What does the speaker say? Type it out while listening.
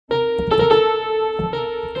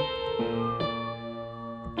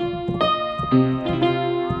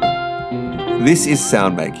This is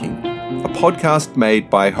Soundmaking, a podcast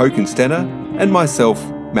made by Håkan Stenner and myself,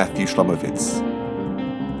 Matthew Schlomowitz.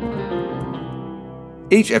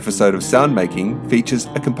 Each episode of Soundmaking features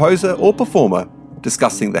a composer or performer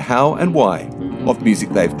discussing the how and why of music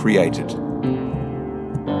they've created.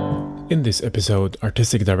 In this episode,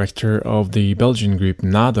 artistic director of the Belgian group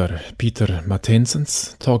Nader, Pieter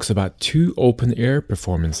Mattensens, talks about two open-air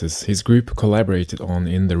performances his group collaborated on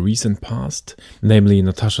in the recent past, namely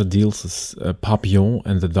Natasha Deels' Papillon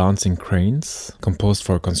and the Dancing Cranes, composed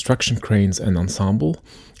for construction cranes and ensemble,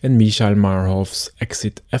 and Michael Meyerhoff's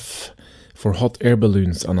Exit F for hot air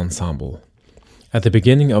balloons and ensemble. At the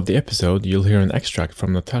beginning of the episode, you'll hear an extract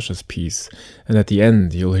from Natasha's piece, and at the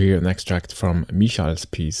end, you'll hear an extract from Michael's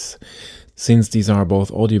piece. Since these are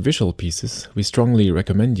both audiovisual pieces, we strongly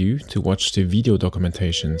recommend you to watch the video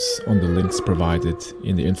documentations on the links provided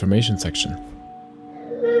in the information section.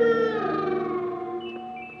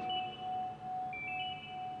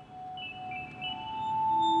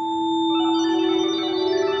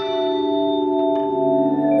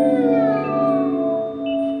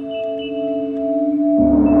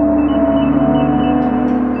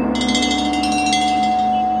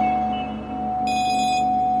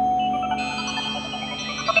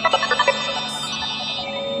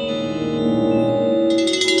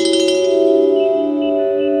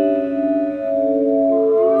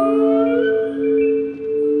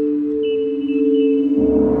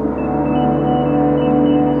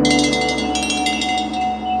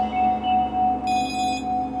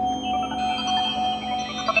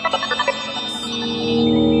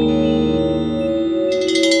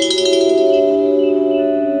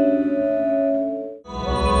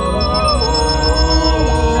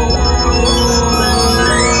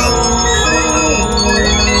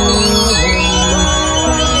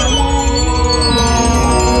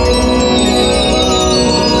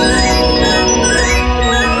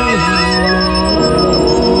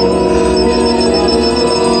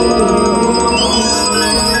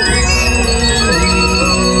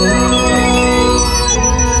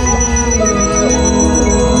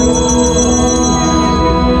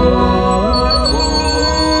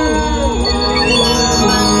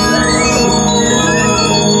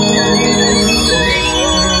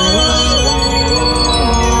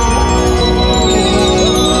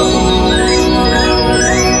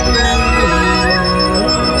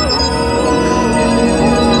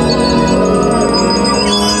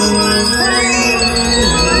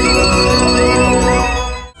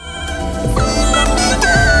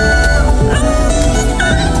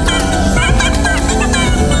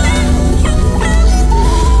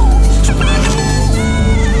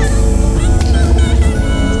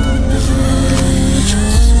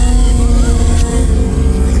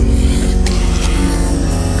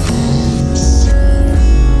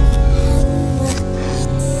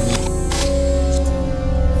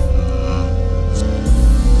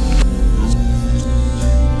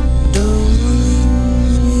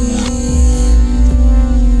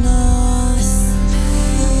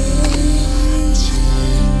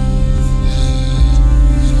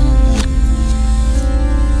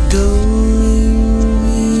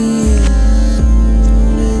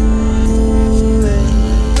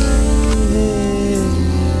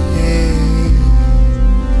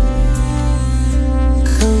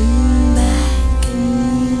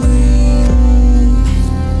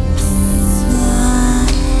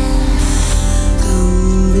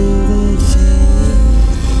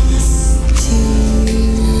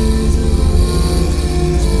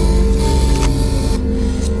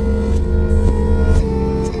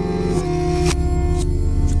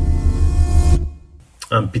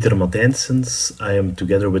 I'm Pieter Mattensens. I am,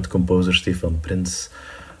 together with composer Stefan Prins,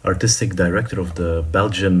 artistic director of the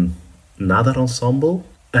Belgian Nader Ensemble.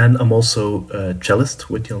 And I'm also a cellist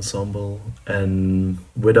with the ensemble. And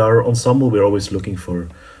with our ensemble, we're always looking for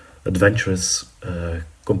adventurous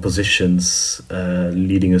compositions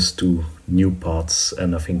leading us to new paths.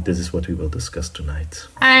 And I think this is what we will discuss tonight.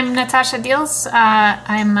 I'm Natasha Deels.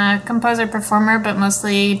 I'm a composer-performer, but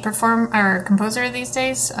mostly composer these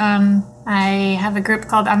days. I have a group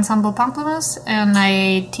called Ensemble Pamplemousse, and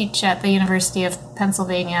I teach at the University of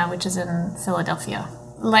Pennsylvania, which is in Philadelphia.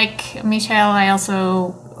 Like Michael, I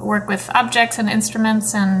also work with objects and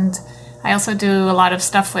instruments, and I also do a lot of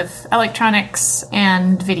stuff with electronics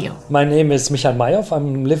and video. My name is Michael Meyerhoff.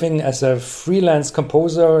 I'm living as a freelance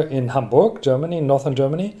composer in Hamburg, Germany, northern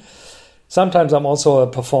Germany. Sometimes I'm also a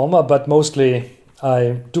performer, but mostly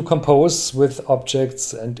I do compose with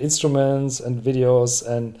objects and instruments and videos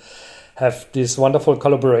and have these wonderful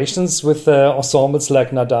collaborations with ensembles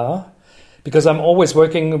like Nader. because I'm always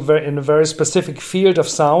working in a very specific field of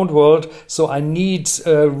sound world. So I need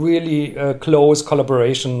really close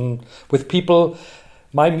collaboration with people.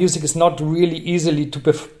 My music is not really easily to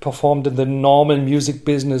be performed in the normal music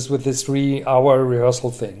business with this 3-hour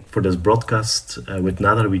rehearsal thing. For this broadcast with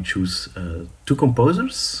Nadar, we choose 2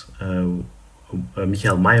 composers,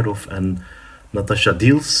 Michael Mayerhoff and Natasha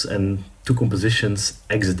Diels, and 2 compositions,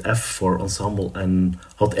 Exit F for ensemble and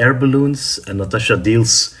Hot Air Balloons, and Natasha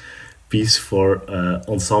Diels' piece for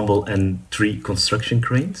ensemble and 3 construction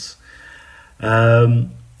cranes.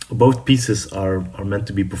 Both pieces are meant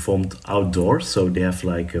to be performed outdoors, so they have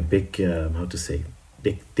like a big,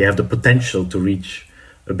 they have the potential to reach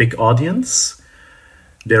a big audience.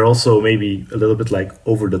 They're also maybe a little bit like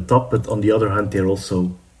over the top, but on the other hand, they're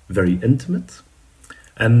also very intimate.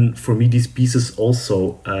 And for me, these pieces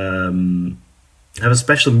also have a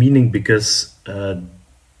special meaning because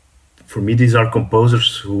for me, these are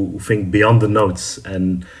composers who think beyond the notes.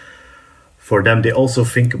 And for them, they also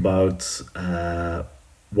think about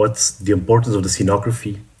what's the importance of the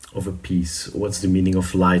scenography of a piece, what's the meaning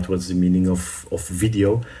of light, what's the meaning of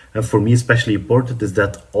video. And for me, especially important is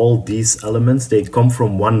that all these elements, they come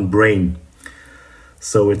from one brain.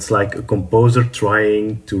 So it's like a composer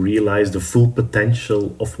trying to realize the full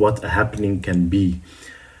potential of what a happening can be.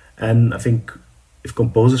 And I think if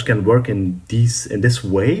composers can work in this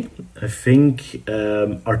way, I think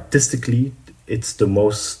artistically it's the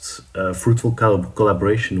most fruitful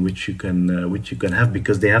collaboration which you can have,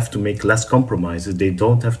 because they have to make less compromises. They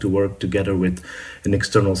don't have to work together with an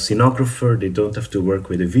external scenographer. They don't have to work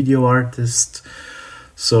with a video artist.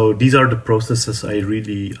 So these are the processes I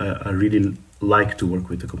really like to work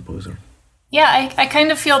with the composer. Yeah, I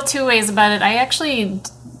kind of feel 2 ways about it. I actually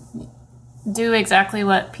do exactly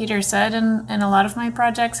what Peter said in a lot of my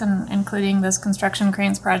projects, and including this construction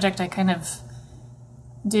cranes project. I kind of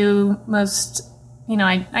do most,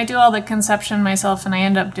 I do all the conception myself, and I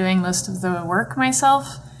end up doing most of the work myself.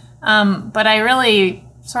 But I really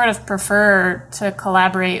sort of prefer to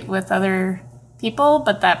collaborate with other people,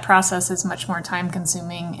 but that process is much more time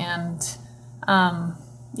consuming and,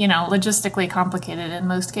 logistically complicated in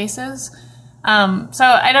most cases. So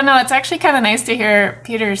I don't know, it's actually kind of nice to hear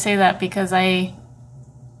Peter say that, because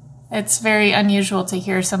it's very unusual to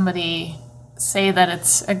hear somebody say that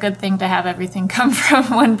it's a good thing to have everything come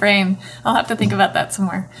from one brain. I'll have to think about that some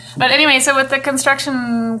more. But anyway, so with the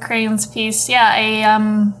construction cranes piece,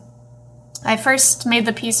 I first made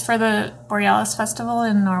the piece for the Borealis Festival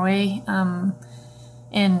in Norway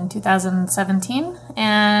in 2017,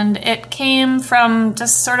 and it came from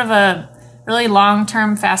just sort of a really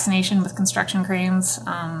long-term fascination with construction cranes.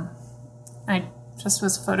 I just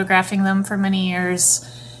was photographing them for many years,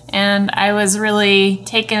 and I was really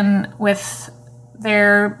taken with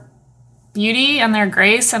their beauty and their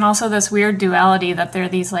grace, and also this weird duality that they're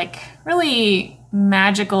these like really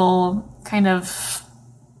magical kind of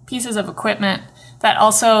pieces of equipment that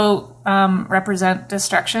also represent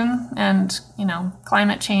destruction and,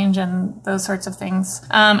 climate change and those sorts of things.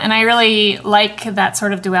 And I really like that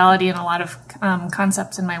sort of duality in a lot of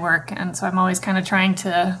concepts in my work. And so I'm always kind of trying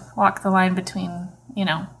to walk the line between,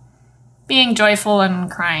 being joyful and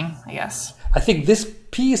crying, I guess. I think this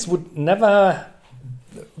piece would never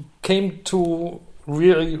came to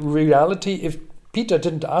reality if Peter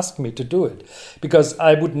didn't ask me to do it, because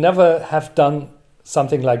I would never have done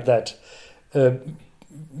something like that.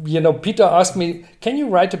 Peter asked me, can you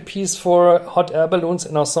write a piece for Hot Air Balloons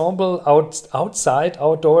in ensemble outside,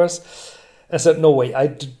 outdoors? I said, no way,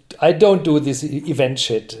 I don't do this event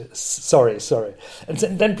shit. Sorry. And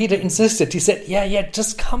then Peter insisted. He said, yeah,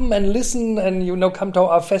 just come and listen and, come to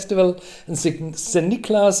our festival in St.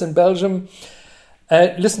 Niklaas in Belgium.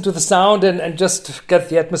 Listen to the sound and just get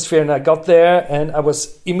the atmosphere. And I got there and I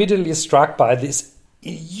was immediately struck by this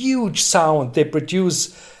huge sound they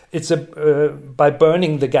produce. It's by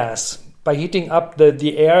burning the gas, by heating up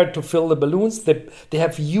the air to fill the balloons. They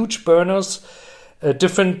have huge burners,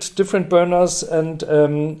 different burners, and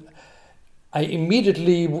I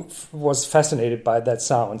immediately was fascinated by that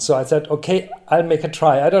sound. So I said, okay, I'll make a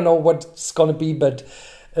try. I don't know what it's going to be, but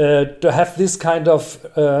to have this kind of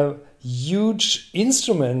huge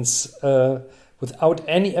instruments without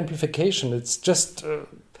any amplification, it's just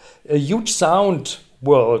a huge sound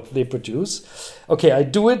world they produce. Okay, I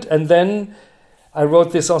do it, and then I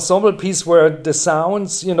wrote this ensemble piece where the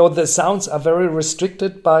sounds, the sounds are very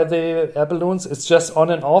restricted by the air balloons. It's just on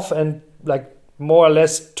and off, and like more or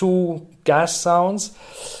less 2 gas sounds.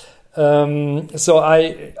 So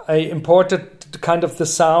I imported kind of the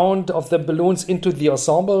sound of the balloons into the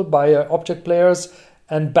ensemble by object players,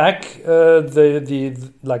 and back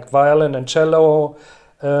the like violin and cello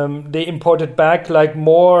they imported back like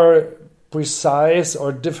more precise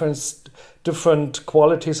or different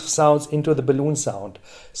qualities of sounds into the balloon sound.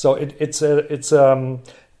 So it's a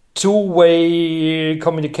two-way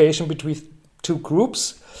communication between two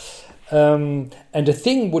groups. And the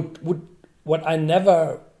thing what I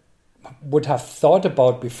never would have thought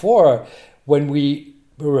about before, when we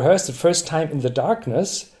rehearsed the first time in the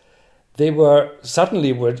darkness, it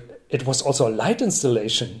was also a light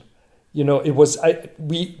installation. It was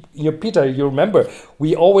Peter, you remember,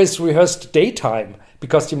 we always rehearsed daytime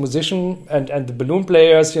because the musician and the balloon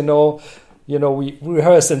players, we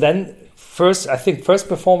rehearsed, and then first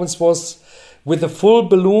performance was with a full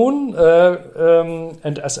balloon,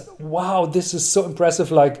 and I said, wow, this is so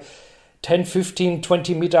impressive, like 10, 15,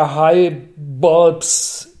 20 meter high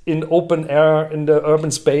bulbs in open air in the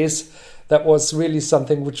urban space. That was really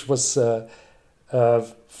something which was,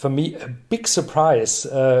 for me, a big surprise,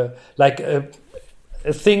 like a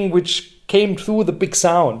thing which came through the big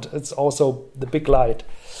sound. It's also the big light.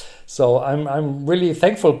 So I'm really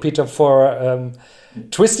thankful, Peter, for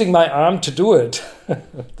twisting my arm to do it,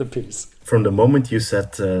 the piece. From the moment you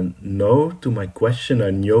said no to my question,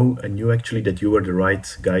 I knew actually that you were the right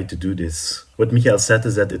guy to do this. What Michael said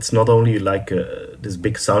is that it's not only like this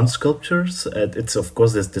big sound sculptures. It's of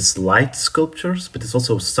course this light sculptures, but it's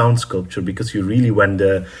also sound sculpture, because you really, when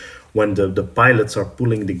the pilots are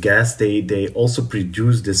pulling the gas, they also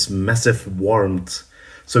produce this massive warmth.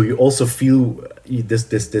 So you also feel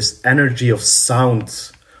this energy of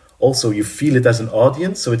sound. Also, you feel it as an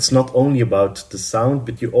audience, so it's not only about the sound,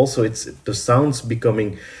 but it's the sounds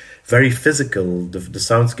becoming very physical. The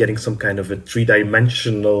sounds getting some kind of a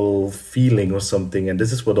three-dimensional feeling or something, and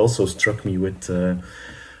this is what also struck me with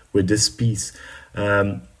this piece.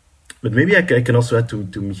 But maybe I can also add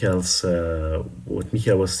to Michael's what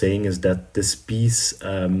Michael was saying, is that this piece.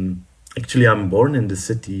 Actually, I'm born in the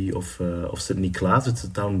city of Sint-Niklaas. It's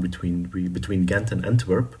a town between Ghent and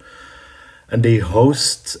Antwerp. And they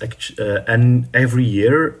host every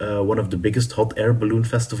year one of the biggest hot air balloon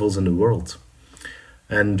festivals in the world.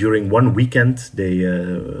 And during one weekend, they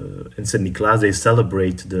in Sint-Niklaas they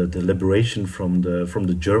celebrate the liberation from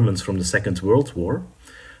the Germans from the Second World War.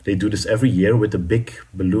 They do this every year with a big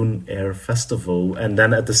balloon air festival, and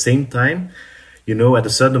then at the same time, at a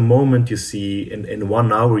certain moment, you see in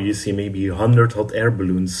 1 hour you see maybe 100 hot air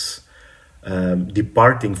balloons.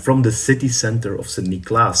 Departing from the city center of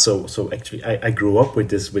Sint-Niklaas. So actually, I grew up with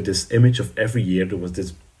this image of every year there was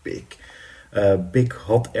this big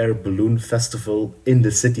hot air balloon festival in the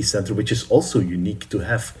city center, which is also unique to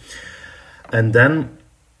have. And then,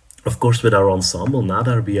 of course, with our ensemble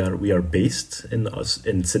Nadar, we are based in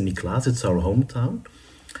Sint-Niklaas. It's our hometown.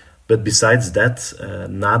 But besides that,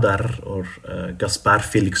 Nadar, or Gaspard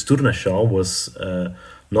Félix Tournachon, was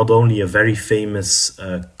not only a very famous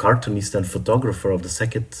cartoonist and photographer of the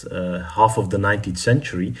second half of the 19th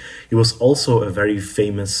century, he was also a very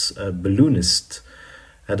famous balloonist.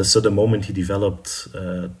 At a certain moment, he developed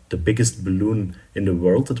the biggest balloon in the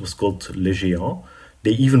world. It was called Le Géant.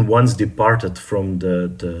 They even once departed from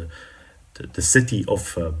the city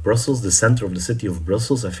of Brussels, the center of the city of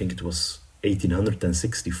Brussels. I think it was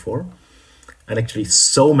 1864. And actually,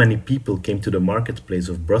 so many people came to the marketplace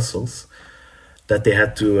of Brussels that they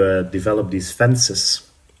had to develop these fences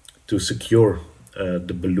to secure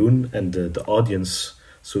the balloon and the audience.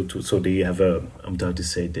 So they have I'm about to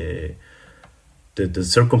say the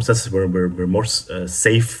circumstances were more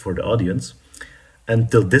safe for the audience.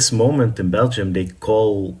 Until this moment in Belgium, they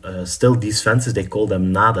call still these fences, they call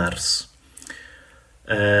them nadars.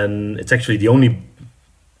 And it's actually the only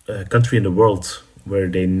country in the world where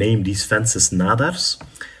they name these fences nadars.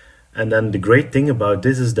 And then the great thing about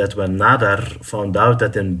this is that when Nadar found out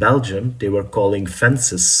that in Belgium they were calling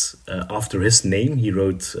fences after his name, he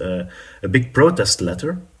wrote a big protest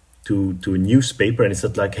letter to a newspaper, and he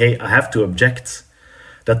said like, hey, I have to object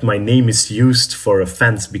that my name is used for a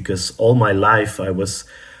fence, because all my life I was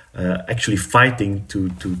actually fighting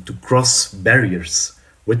to cross barriers.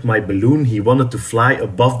 With my balloon, he wanted to fly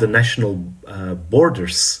above the national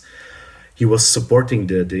borders. He was supporting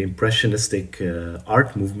the impressionistic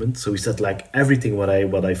art movement, so he said like everything what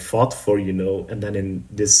I fought for, and then in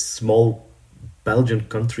this small Belgian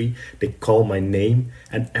country they call my name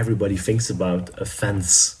and everybody thinks about a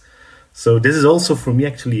fence. So this is also for me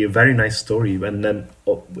actually a very nice story. And then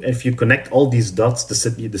if you connect all these dots, the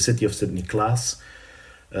city of Sint-Niklaas,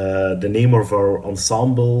 the name of our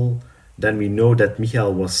ensemble, then we know that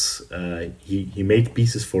Michael was he made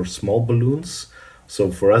pieces for small balloons. So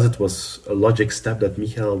for us, it was a logic step that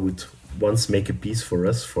Michael would once make a piece for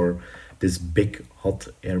us for this big hot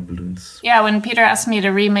air balloons. Yeah, when Peter asked me to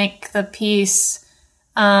remake the piece,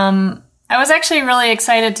 I was actually really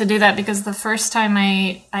excited to do that because the first time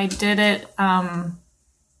I did it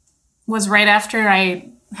was right after I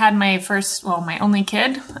had my only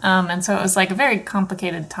kid. And so it was like a very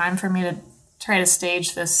complicated time for me to try to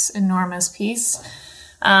stage this enormous piece.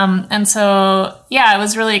 And so, yeah, it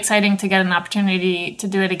was really exciting to get an opportunity to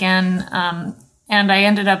do it again. And I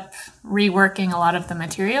ended up reworking a lot of the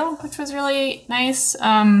material, which was really nice.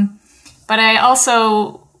 But I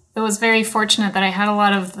also, it was very fortunate that I had a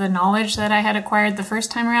lot of the knowledge that I had acquired the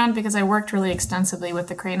first time around because I worked really extensively with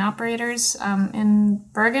the crane operators in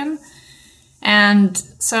Bergen. And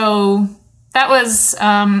so that was,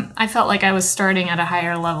 I felt like I was starting at a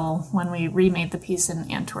higher level when we remade the piece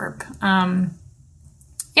in Antwerp.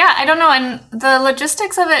 Yeah, I don't know. And the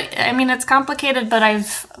logistics of it, I mean, it's complicated, but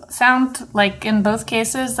I've found, like, in both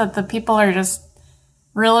cases that the people are just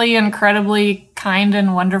really incredibly kind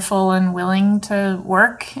and wonderful and willing to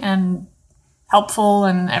work and helpful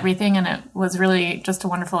and everything. And it was really just a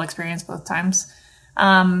wonderful experience both times.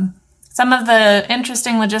 Some of the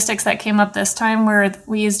interesting logistics that came up this time were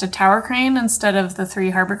we used a tower crane instead of the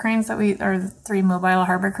 3 harbor cranes the 3 mobile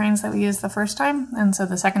harbor cranes that we used the first time. And so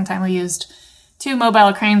the second time we used 2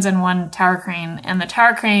 mobile cranes and 1 tower crane. And the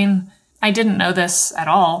tower crane, I didn't know this at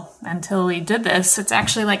all until we did this. It's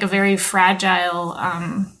actually like a very fragile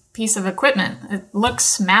piece of equipment. It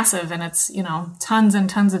looks massive and it's, tons and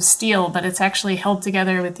tons of steel, but it's actually held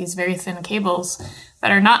together with these very thin cables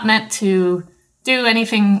that are not meant to do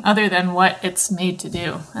anything other than what it's made to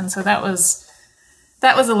do. And so that was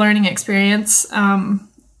a learning experience.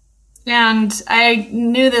 And I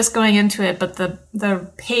knew this going into it, but the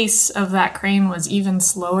pace of that crane was even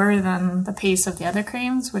slower than the pace of the other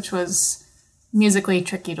cranes, which was musically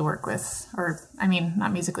tricky to work with. Or, I mean,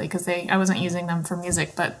 not musically, because I wasn't using them for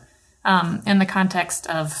music, but in the context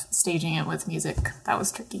of staging it with music, that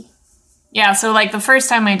was tricky. Yeah, so like the first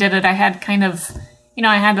time I did it, I had kind of,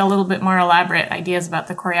 I had a little bit more elaborate ideas about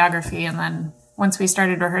the choreography, and then once we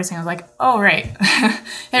started rehearsing, I was like, oh, right.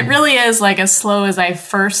 It really is like as slow as I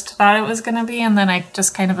first thought it was going to be. And then I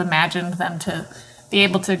just kind of imagined them to be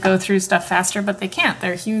able to go through stuff faster, but they can't.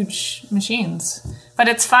 They're huge machines. But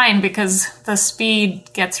it's fine because the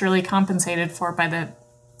speed gets really compensated for by the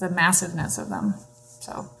massiveness of them.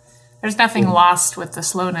 So there's nothing lost with the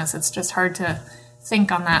slowness. It's just hard to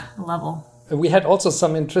think on that level. We had also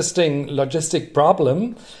some interesting logistic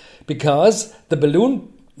problem because the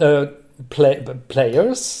balloon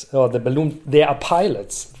players or the balloon, they are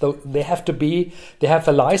pilots, so they have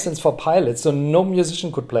a license for pilots, so no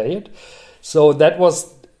musician could play it. So that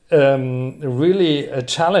was really a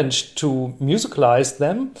challenge to musicalize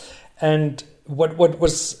them. And what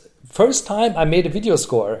was first time I made a video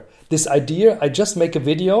score, this idea, I just make a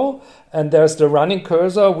video and there's the running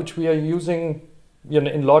cursor which we are using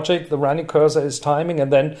in Logic. The running cursor is timing,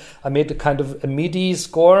 and then I made a kind of a MIDI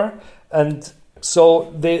score. And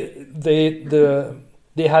so they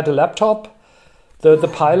had a laptop, the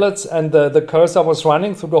pilots, and the cursor was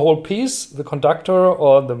running through the whole piece. The conductor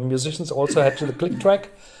or the musicians also had the click track.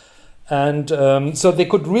 And so they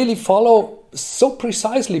could really follow so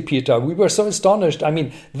precisely, Peter. We were so astonished. I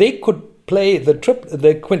mean, they could play the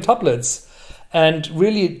quintuplets and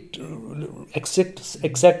really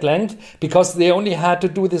exact length because they only had to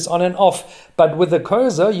do this on and off. But with the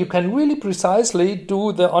cursor, you can really precisely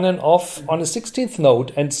do the on and off on a 16th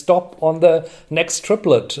note and stop on the next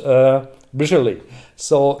triplet visually.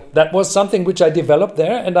 So that was something which I developed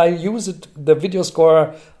there, and I used the video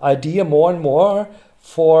score idea more and more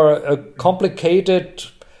for complicated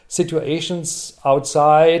situations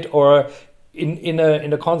outside or in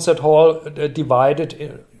a concert hall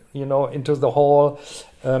divided into the hall.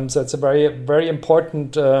 So it's a very, very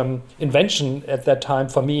important invention at that time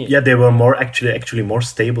for me. Yeah, they were more actually more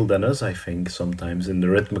stable than us, I think, sometimes in the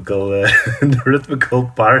rhythmical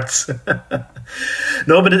parts.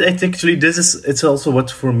 No, but it's actually it's also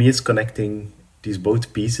what for me is connecting these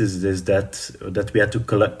both pieces is that we had to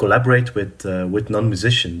collaborate with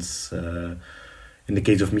non-musicians. In the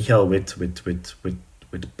case of Michael,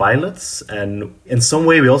 with pilots, and in some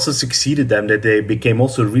way we also succeeded them that they became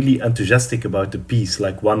also really enthusiastic about the piece.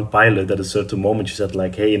 Like one pilot at a certain moment, she said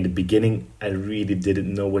like, hey, in the beginning I really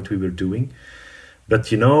didn't know what we were doing,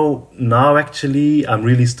 but now actually I'm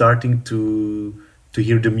really starting to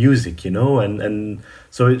hear the music, and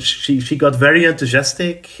so she got very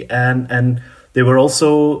enthusiastic, and they were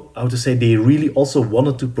also, they really also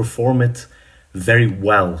wanted to perform it very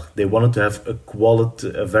well. They wanted to have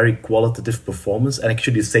a very qualitative performance. And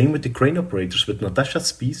actually the same with the crane operators, with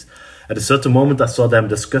Natasha's piece. At a certain moment I saw them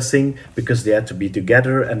discussing because they had to be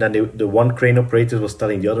together, and then the one crane operator was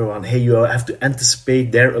telling the other one, hey, you have to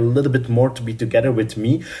anticipate there a little bit more to be together with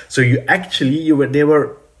me. So they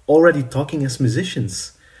were already talking as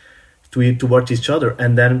musicians towards each other.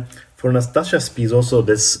 And then for Natasha's piece also,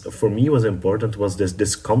 this for me was important, was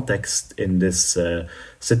this context in this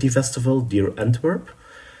city festival, Dear Antwerp,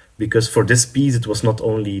 because for this piece it was not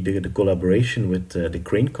only the collaboration with the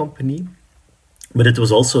crane company, but it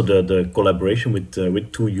was also the collaboration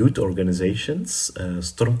with two youth organizations,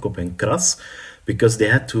 Stormkop and Kras, because they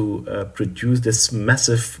had to produce this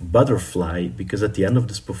massive butterfly, because at the end of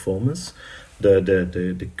this performance,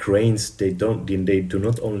 the cranes, they do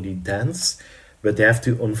not only dance, but they have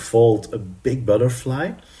to unfold a big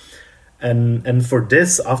butterfly. And for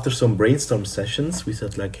this, after some brainstorm sessions, we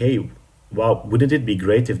said like, hey, wow, wouldn't it be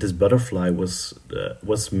great if this butterfly was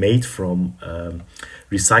made from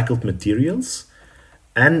recycled materials?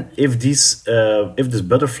 And if this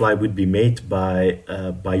butterfly would be made by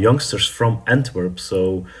youngsters from Antwerp.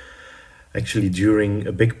 So actually during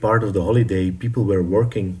a big part of the holiday, people were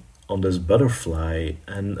working on this butterfly.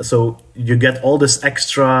 And so you get all this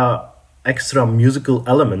extra musical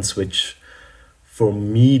elements, which for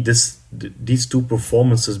me, these two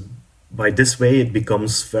performances, by this way, it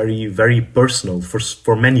becomes very, very personal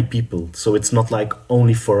for many people. So it's not like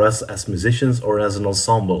only for us as musicians or as an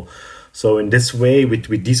ensemble. So in this way,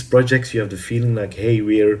 with these projects, you have the feeling like, hey,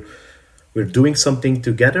 we're doing something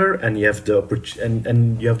together, and you have the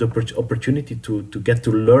opportunity to get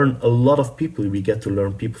to learn a lot of people. We get to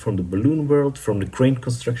learn people from the balloon world, from the crane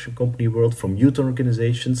construction company world, from youth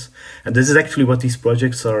organizations, and this is actually what these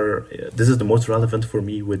projects are. This is the most relevant for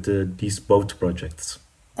me with these both projects.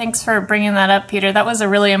 Thanks for bringing that up, Peter. That was a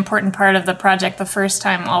really important part of the project the first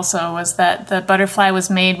time also, was that the butterfly was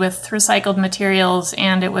made with recycled materials,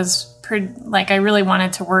 and it was I really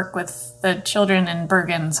wanted to work with the children in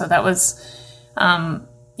Bergen. So that was,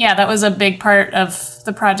 that was a big part of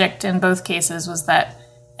the project in both cases, was that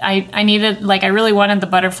I really wanted the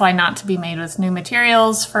butterfly not to be made with new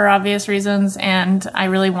materials for obvious reasons. And I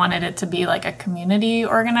really wanted it to be like a community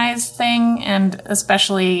organized thing, and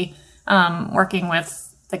especially working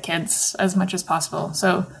with the kids as much as possible.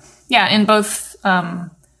 So yeah, in both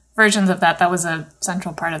versions of that was a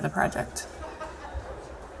central part of the project.